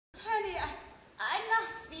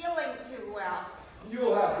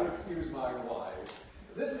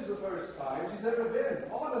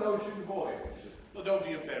Well, don't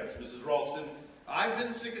be embarrassed, Mrs. Ralston. I've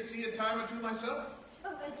been sick at sea a time or two myself.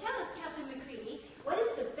 Oh, tell us, Captain McCready, what is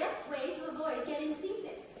the best way to avoid getting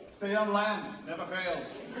seasick? Stay on land. Never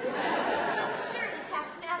fails. Surely,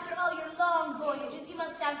 Captain, after all your long voyages, you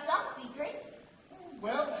must have some secret.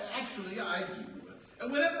 Well, actually, I do.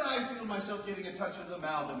 And whenever I feel myself getting a touch of the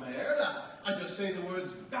mal de mer, I just say the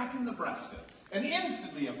words, back in Nebraska. And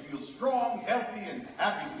instantly I feel strong, healthy, and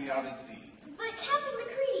happy to be out at sea. But, Captain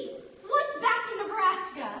McCready, what's back in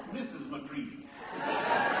Nebraska? Mrs. McCready.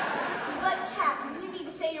 But, Captain, you mean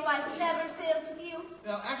to say your wife never sails with you?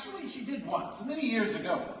 Now, actually, she did once, many years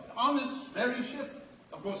ago, on this very ship.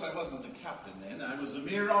 Of course, I wasn't the captain then. I was a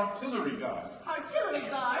mere artillery guard. Artillery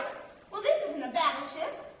guard? Well, this isn't a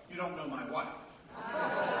battleship. You don't know my wife.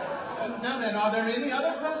 Now then, are there any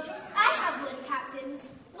other questions? I have one, Captain.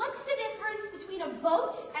 What's the difference between a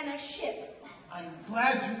boat and a ship? I'm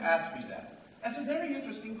glad you asked me that. That's a very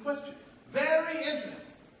interesting question. Very interesting.